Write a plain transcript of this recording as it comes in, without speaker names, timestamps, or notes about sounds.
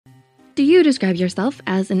Do you describe yourself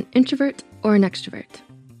as an introvert or an extrovert?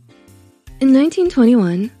 In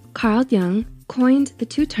 1921, Carl Jung coined the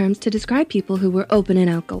two terms to describe people who were open and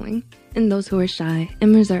outgoing and those who were shy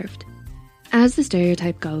and reserved. As the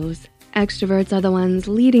stereotype goes, extroverts are the ones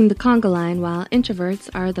leading the conga line while introverts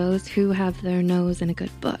are those who have their nose in a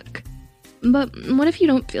good book. But what if you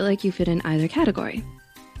don't feel like you fit in either category?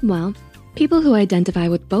 Well, people who identify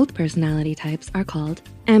with both personality types are called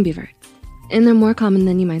ambiverts, and they're more common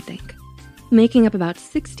than you might think. Making up about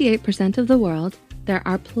 68% of the world, there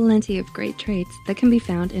are plenty of great traits that can be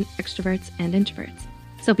found in extroverts and introverts.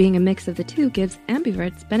 So being a mix of the two gives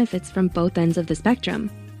ambiverts benefits from both ends of the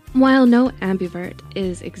spectrum. While no ambivert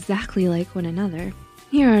is exactly like one another,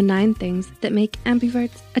 here are 9 things that make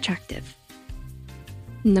ambiverts attractive.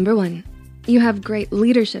 Number 1, you have great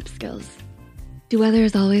leadership skills. Do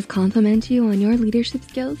others always compliment you on your leadership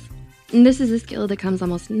skills? This is a skill that comes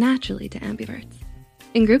almost naturally to ambiverts.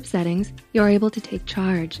 In group settings, you're able to take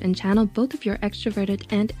charge and channel both of your extroverted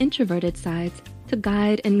and introverted sides to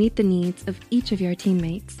guide and meet the needs of each of your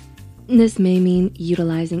teammates. This may mean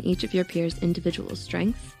utilizing each of your peers' individual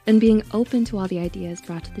strengths and being open to all the ideas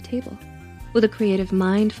brought to the table. With a creative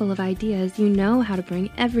mind full of ideas, you know how to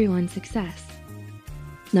bring everyone success.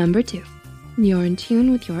 Number 2, you're in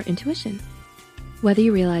tune with your intuition. Whether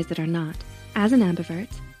you realize it or not, as an ambivert,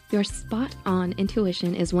 your spot-on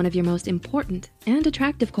intuition is one of your most important and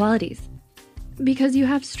attractive qualities. Because you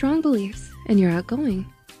have strong beliefs and you're outgoing,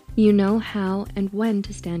 you know how and when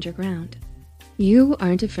to stand your ground. You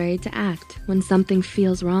aren't afraid to act when something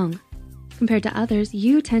feels wrong. Compared to others,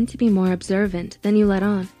 you tend to be more observant than you let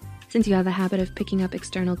on, since you have a habit of picking up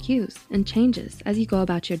external cues and changes as you go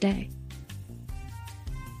about your day.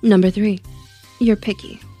 Number 3, you're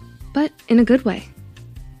picky, but in a good way.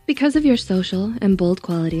 Because of your social and bold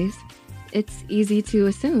qualities, it's easy to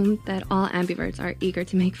assume that all ambiverts are eager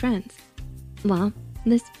to make friends. Well,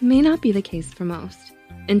 this may not be the case for most.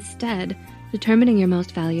 Instead, determining your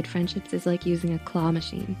most valued friendships is like using a claw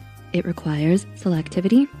machine. It requires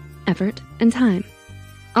selectivity, effort, and time.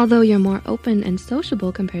 Although you're more open and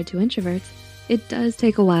sociable compared to introverts, it does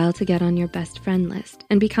take a while to get on your best friend list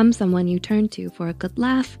and become someone you turn to for a good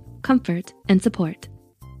laugh, comfort, and support.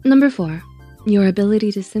 Number 4, your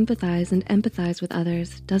ability to sympathize and empathize with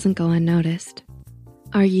others doesn't go unnoticed.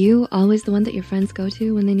 Are you always the one that your friends go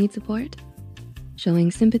to when they need support?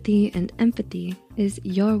 Showing sympathy and empathy is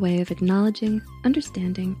your way of acknowledging,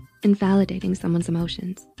 understanding, and validating someone's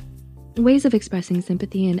emotions. Ways of expressing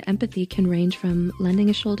sympathy and empathy can range from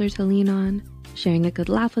lending a shoulder to lean on, sharing a good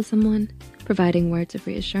laugh with someone, providing words of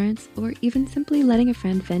reassurance, or even simply letting a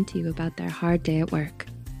friend vent to you about their hard day at work.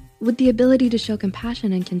 With the ability to show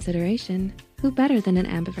compassion and consideration, who better than an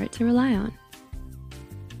ambivert to rely on?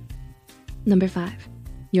 Number 5,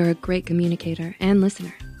 you're a great communicator and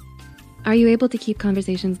listener. Are you able to keep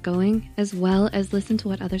conversations going as well as listen to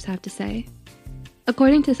what others have to say?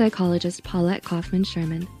 According to psychologist Paulette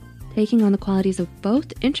Kaufman-Sherman, taking on the qualities of both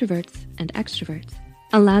introverts and extroverts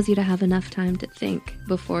allows you to have enough time to think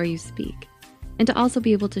before you speak, and to also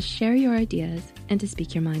be able to share your ideas and to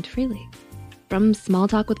speak your mind freely. From small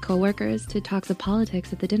talk with coworkers to talks of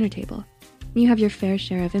politics at the dinner table, you have your fair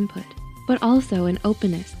share of input, but also an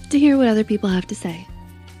openness to hear what other people have to say.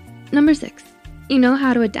 Number 6, you know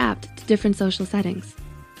how to adapt to different social settings.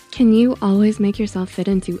 Can you always make yourself fit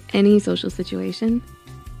into any social situation?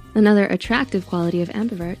 Another attractive quality of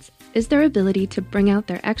ambiverts is their ability to bring out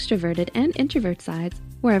their extroverted and introvert sides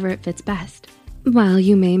wherever it fits best. While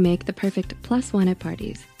you may make the perfect +1 at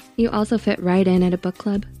parties, you also fit right in at a book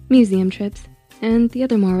club, museum trips, and the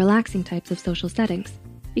other more relaxing types of social settings.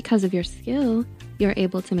 Because of your skill, you're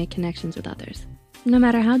able to make connections with others, no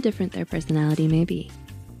matter how different their personality may be.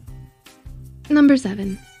 Number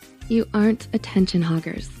 7, you aren't attention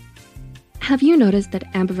hoggers. Have you noticed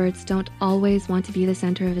that ambiverts don't always want to be the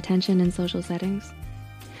center of attention in social settings?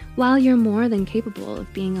 While you're more than capable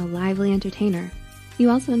of being a lively entertainer, you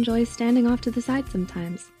also enjoy standing off to the side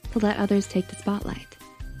sometimes to let others take the spotlight.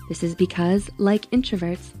 This is because, like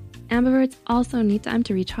introverts, ambiverts also need time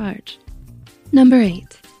to recharge. Number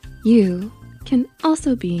 8, you can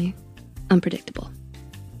also be unpredictable.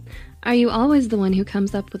 Are you always the one who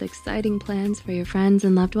comes up with exciting plans for your friends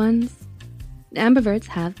and loved ones? Ambiverts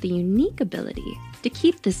have the unique ability to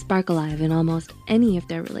keep this spark alive in almost any of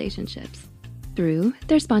their relationships through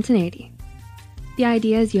their spontaneity. The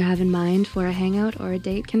ideas you have in mind for a hangout or a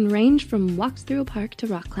date can range from walks through a park to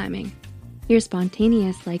rock climbing. Your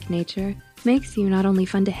spontaneous-like nature makes you not only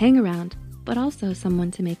fun to hang around, but also someone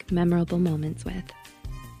to make memorable moments with.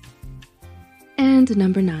 And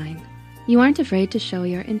number 9, you aren't afraid to show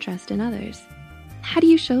your interest in others. How do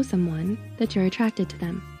you show someone that you're attracted to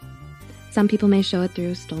them? Some people may show it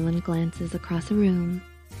through stolen glances across a room,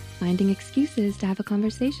 finding excuses to have a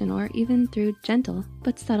conversation, or even through gentle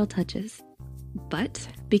but subtle touches. But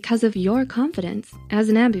because of your confidence as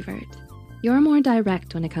an ambivert, you're more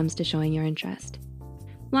direct when it comes to showing your interest.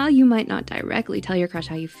 While you might not directly tell your crush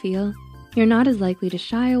how you feel, you're not as likely to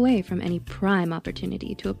shy away from any prime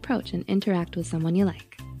opportunity to approach and interact with someone you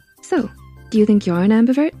like. So, do you think you're an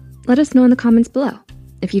ambivert? Let us know in the comments below.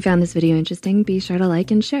 If you found this video interesting, be sure to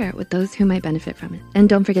like and share it with those who might benefit from it. And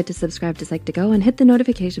don't forget to subscribe to Psych2Go and hit the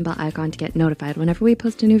notification bell icon to get notified whenever we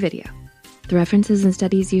post a new video. The references and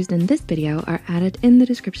studies used in this video are added in the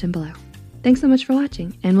description below. Thanks so much for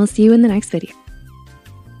watching, and we'll see you in the next video.